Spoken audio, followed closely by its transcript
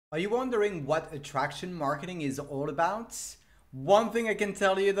Are you wondering what attraction marketing is all about? One thing I can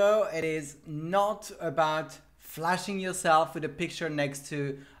tell you though, it is not about flashing yourself with a picture next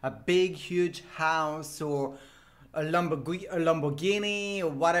to a big, huge house or a Lamborghini or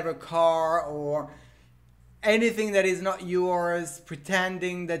whatever car or anything that is not yours,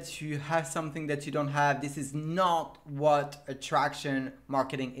 pretending that you have something that you don't have. This is not what attraction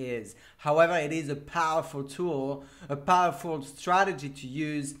marketing is. However, it is a powerful tool, a powerful strategy to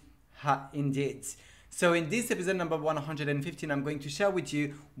use indeed. So in this episode number 115, I'm going to share with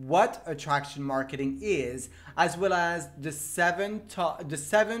you what attraction marketing is, as well as the seven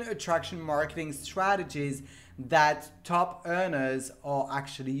attraction marketing strategies that top earners are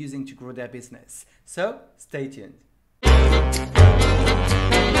actually using to grow their business. So stay tuned.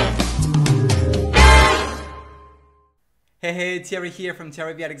 Hey, Thierry here from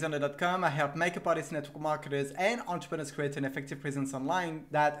thierryalexander.com. I help makeup artists, network marketers, and entrepreneurs create an effective presence online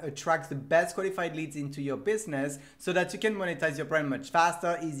that attracts the best qualified leads into your business so that you can monetize your brand much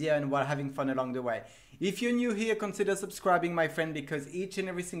faster, easier, and while having fun along the way. If you're new here, consider subscribing, my friend, because each and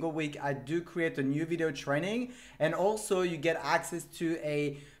every single week I do create a new video training, and also you get access to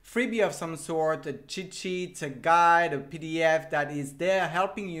a freebie of some sort, a cheat sheet, a guide, a PDF that is there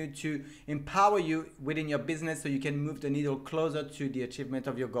helping you to empower you within your business so you can move the needle closer to the achievement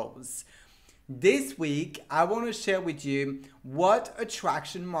of your goals. This week, I want to share with you what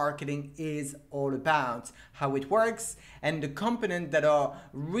attraction marketing is all about, how it works, and the components that are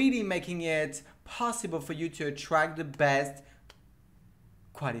really making it possible for you to attract the best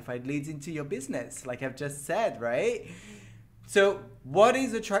qualified leads into your business, like I've just said, right? So what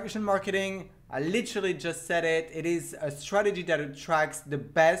is attraction marketing? I literally just said it. It is a strategy that attracts the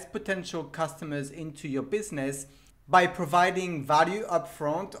best potential customers into your business by providing value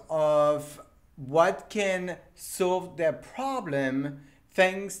upfront of what can solve their problem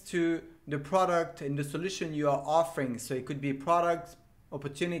thanks to the product and the solution you are offering. So it could be products,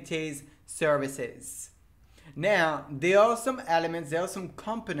 opportunities, services. Now, there are some elements, there are some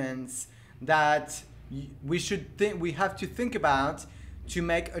components that we have to think about to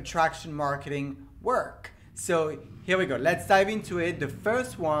make attraction marketing work. So here we go. Let's dive into it. The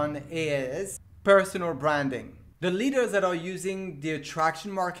first one is personal branding. The leaders that are using the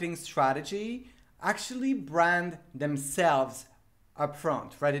attraction marketing strategy actually brand themselves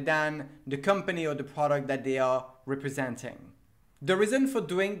upfront rather than the company or the product that they are representing. The reason for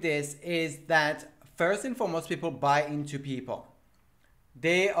doing this is that first and foremost, people buy into people.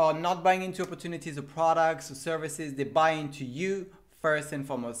 They are not buying into opportunities or products or services. They buy into you first and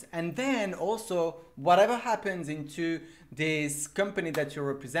foremost. And then also whatever happens into this company that you're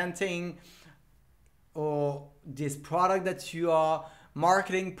representing or this product that you are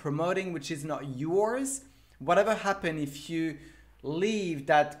marketing, promoting, which is not yours, whatever happens if you leave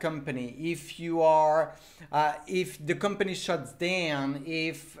that company, if the company shuts down,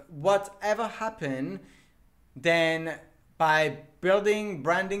 if whatever happen, then by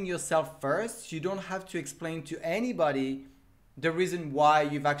branding yourself first, you don't have to explain to anybody the reason why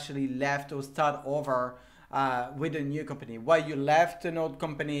you've actually left or start over with a new company, why you left an old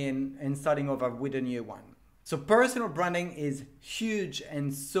company and starting over with a new one. So personal branding is huge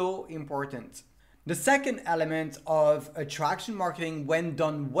and so important. The second element of attraction marketing, when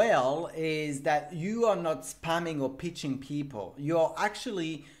done well, is that you are not spamming or pitching people. You are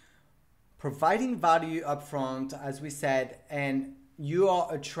actually providing value upfront, as we said, and you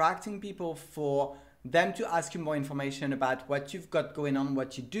are attracting people for them to ask you more information about what you've got going on,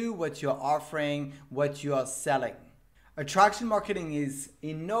 what you do, what you're offering, what you are selling. Attraction marketing is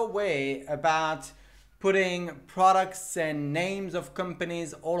in no way about putting products and names of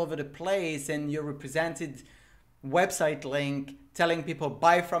companies all over the place and your represented website link telling people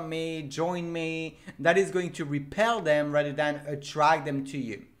buy from me, join me. That is going to repel them rather than attract them to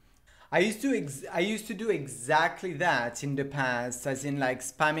you. I used to do exactly that in the past, as in like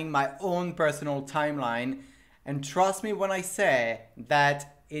spamming my own personal timeline. And trust me when I say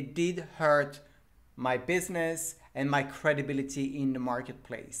that it did hurt my business and my credibility in the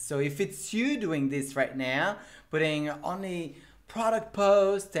marketplace. So if it's you doing this right now, putting only product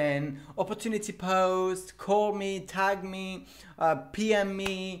posts and opportunity posts, call me, tag me, PM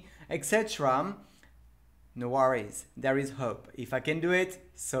me, etc., no worries, there is hope. If I can do it,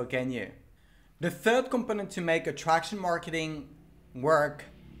 so can you. The third component to make attraction marketing work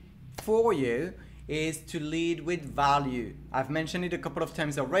for you is to lead with value. I've mentioned it a couple of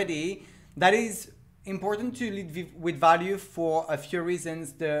times already. That is important to lead with value for a few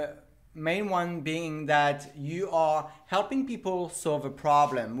reasons. The main one being that you are helping people solve a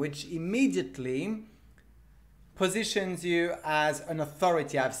problem, which immediately positions you as an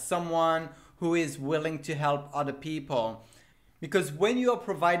authority, as someone who is willing to help other people. Because when you are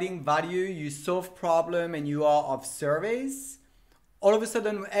providing value, you solve problem and you are of service, all of a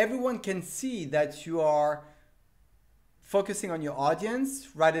sudden everyone can see that you are focusing on your audience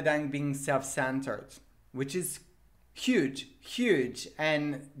rather than being self-centered, which is huge, huge,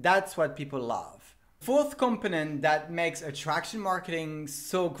 and that's what people love. Fourth component that makes attraction marketing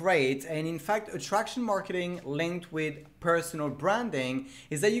so great, and in fact attraction marketing linked with personal branding,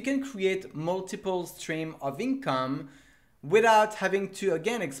 is that you can create multiple streams of income without having to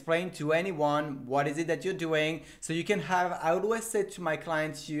again explain to anyone what is it that you're doing. So you can have, I always say to my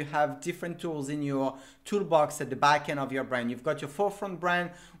clients, you have different tools in your toolbox at the back end of your brand. You've got your forefront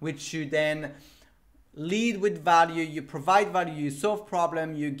brand, which you then lead with value, you provide value, you solve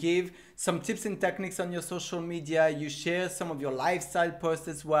problem, you give some tips and techniques on your social media, you share some of your lifestyle posts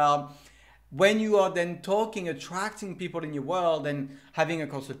as well. When you are then talking, attracting people in your world and having a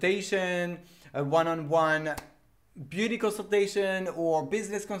consultation, a one-on-one beauty consultation or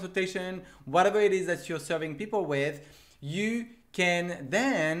business consultation, whatever it is that you're serving people with, you can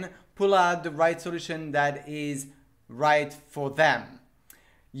then pull out the right solution that is right for them.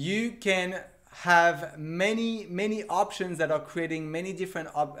 You can have many options that are creating many different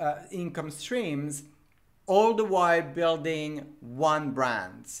income streams, all the while building one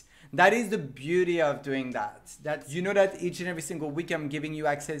brand. That is the beauty of doing that. That you know that each and every single week I'm giving you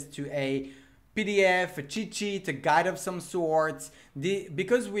access to a PDF, a cheat sheet, a guide of some sort.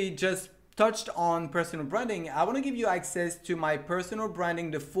 Because we just touched on personal branding, I want to give you access to my personal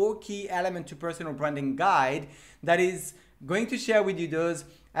branding, the 4 key elements to personal branding guide that is going to share with you those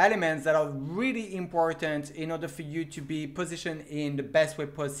elements that are really important in order for you to be positioned in the best way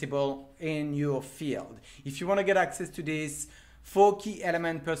possible in your field. If you want to get access to this 4 key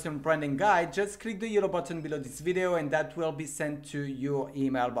element personal branding guide, just click the yellow button below this video and that will be sent to your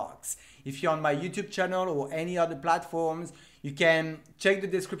email box. If you're on my YouTube channel or any other platforms, you can check the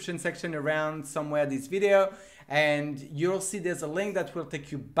description section around somewhere this video and you'll see there's a link that will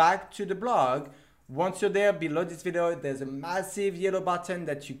take you back to the blog. Once you're there, below this video, there's a massive yellow button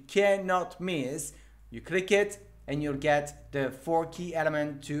that you cannot miss. You click it and you'll get the 4 key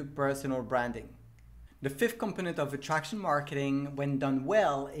elements to personal branding. The 5th component of attraction marketing, when done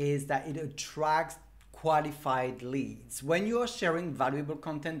well, is that it attracts qualified leads. When you are sharing valuable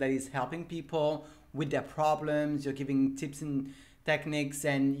content that is helping people with their problems, you're giving tips and techniques,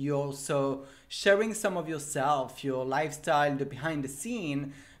 and you're also sharing some of yourself, your lifestyle, the behind the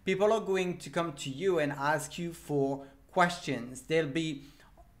scene, people are going to come to you and ask you for questions. They'll be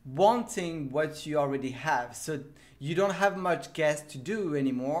wanting what you already have. So you don't have much guess to do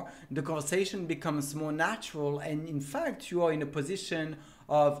anymore. The conversation becomes more natural, and in fact, you are in a position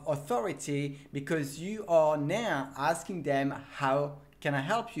of authority because you are now asking them, how can I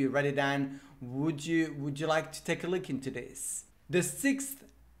help you, rather than would you like to take a look into this? The 6th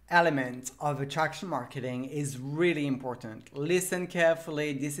element of attraction marketing is really important. Listen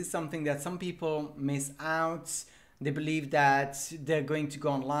carefully. This is something that some people miss out. They believe that they're going to go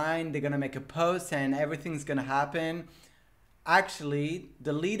online, they're going to make a post and everything's going to happen. Actually,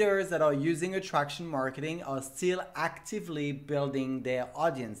 the leaders that are using attraction marketing are still actively building their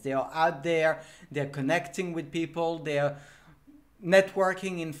audience. They are out there, they're connecting with people, they're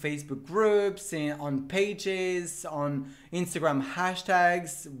networking in Facebook groups, on pages, on Instagram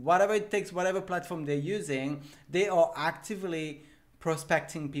hashtags, whatever it takes, whatever platform they're using, they are actively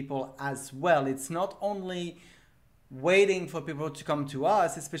prospecting people as well. It's not only waiting for people to come to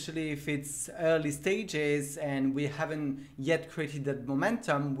us, especially if it's early stages and we haven't yet created that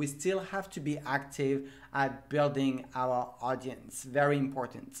momentum, we still have to be active at building our audience. Very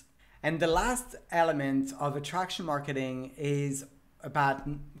important. And the last element of attraction marketing is about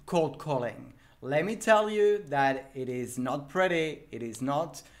cold calling. Let me tell you that it is not pretty, it is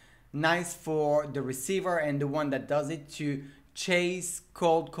not nice for the receiver and the one that does it to chase,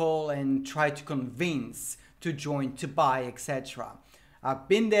 cold call, and try to convince to join, to buy, etc. I've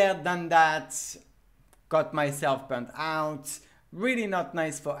been there, done that, got myself burnt out. Really not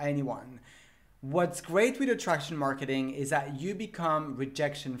nice for anyone. What's great with attraction marketing is that you become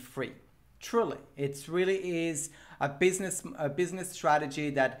rejection free. Truly, it really is a business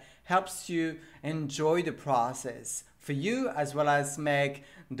strategy that helps you enjoy the process for you, as well as make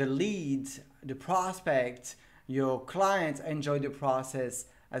the lead, the prospect, your clients enjoy the process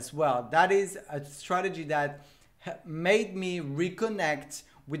as well. That is a strategy that made me reconnect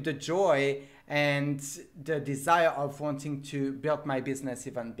with the joy and the desire of wanting to build my business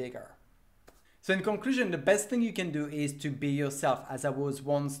even bigger. So in conclusion, the best thing you can do is to be yourself, as I was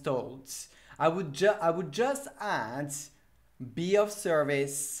once told. I would just add be of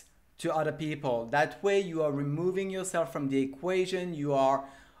service to other people. That way you are removing yourself from the equation. You are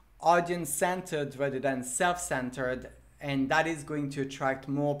audience-centered rather than self-centered, and that is going to attract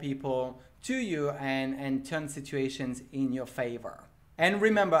more people to you and turn situations in your favor. And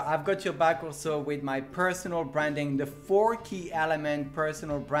remember, I've got your back also with my personal branding, the 4 key element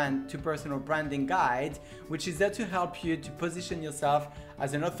personal branding guide, which is there to help you to position yourself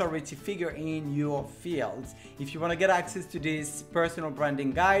as an authority figure in your field. If you want to get access to this personal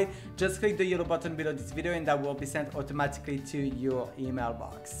branding guide, just click the yellow button below this video and that will be sent automatically to your email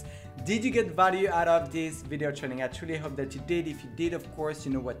box. Did you get value out of this video training? I truly hope that you did. If you did, of course,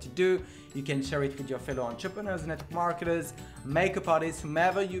 you know what to do. You can share it with your fellow entrepreneurs, network marketers, makeup artists,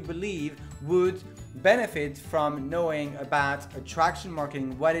 whomever you believe would benefit from knowing about attraction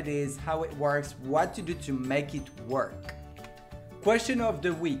marketing, what it is, how it works, what to do to make it work. Question of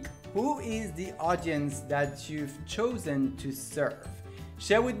the week: who is the audience that you've chosen to serve?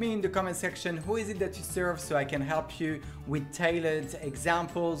 Share with me in the comment section who is it that you serve so I can help you with tailored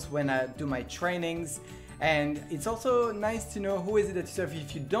examples when I do my trainings. And it's also nice to know who is it that you serve.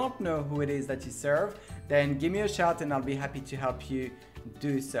 If you don't know who it is that you serve, then give me a shout and I'll be happy to help you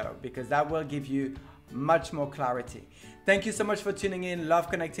do so, because that will give you much more clarity. Thank you so much for tuning in. Love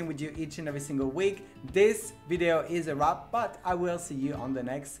connecting with you each and every single week. This video is a wrap, but I will see you on the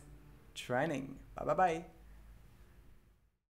next training. Bye bye bye.